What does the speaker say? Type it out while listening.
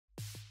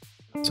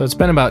So it's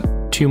been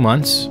about 2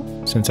 months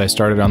since I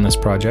started on this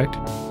project.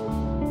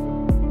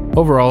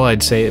 Overall,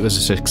 I'd say it was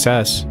a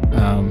success.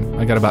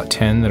 I got about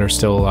 10 that are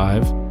still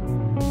alive.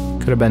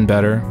 Could have been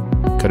better,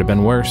 could have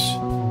been worse.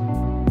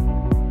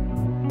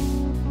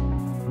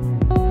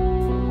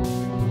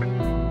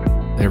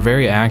 They're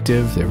very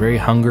active, they're very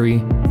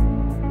hungry,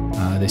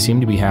 they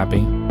seem to be happy.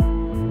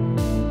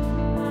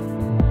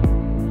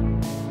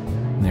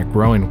 And they're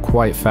growing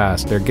quite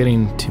fast. They're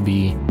getting to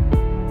be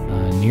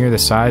near the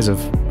size of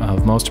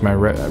most of my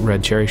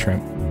red cherry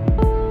shrimp.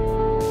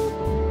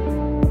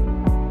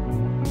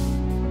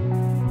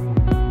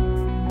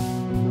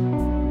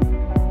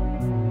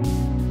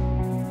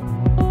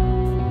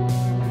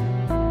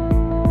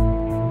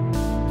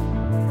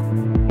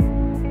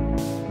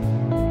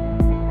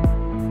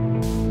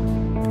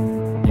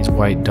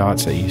 White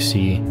dots that you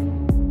see,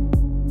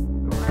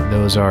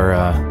 those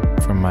are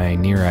from my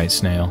near-eye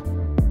snail.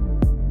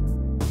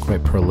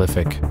 Quite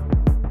prolific.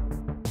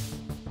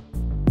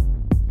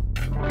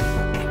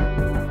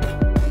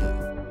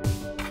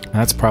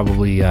 That's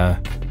probably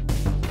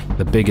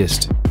the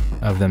biggest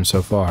of them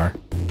so far.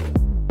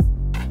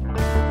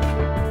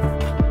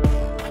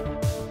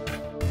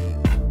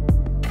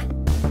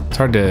 It's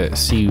hard to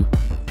see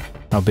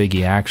how big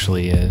he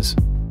actually is.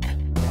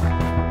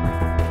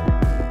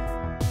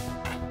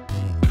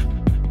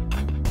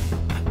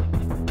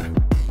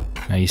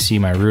 Now you see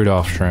my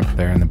Rudolph shrimp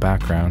there in the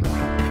background.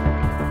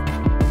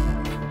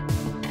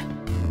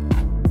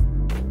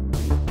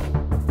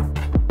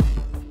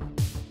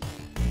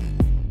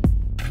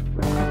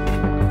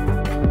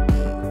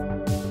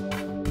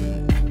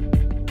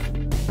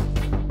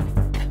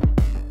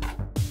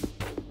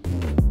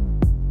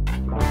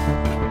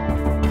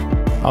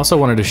 I also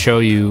wanted to show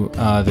you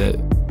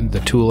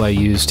the tool I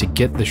use to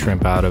get the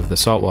shrimp out of the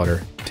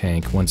saltwater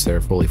tank once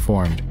they're fully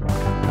formed.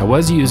 I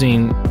was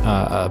using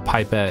a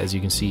pipette, as you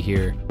can see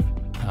here,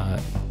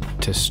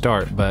 to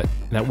start, but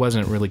that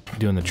wasn't really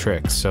doing the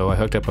trick. So I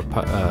hooked up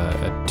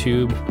a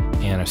tube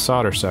and a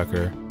solder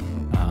sucker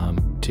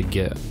to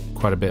get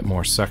quite a bit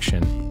more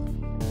suction.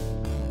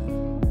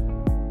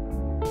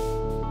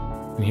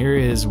 And here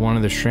is one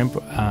of the shrimp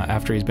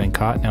after he's been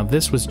caught. Now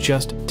this was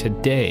just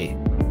today.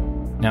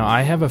 Now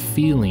I have a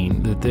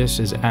feeling that this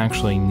is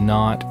actually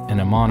not an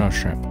Amano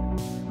shrimp.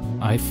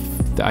 I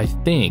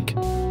think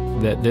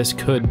that this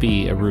could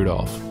be a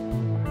Rudolph.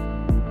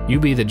 You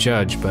be the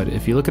judge, but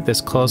if you look at this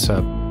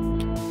close-up,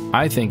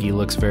 I think he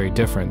looks very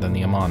different than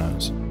the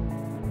Amanos.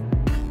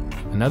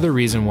 Another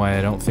reason why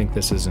I don't think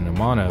this is an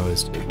Amano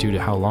is due to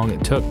how long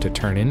it took to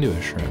turn into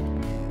a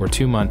shrimp. We're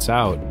 2 months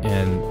out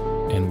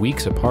and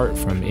weeks apart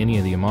from any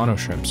of the Amano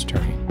shrimps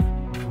turning.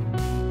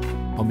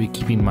 I'll be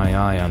keeping my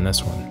eye on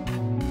this one.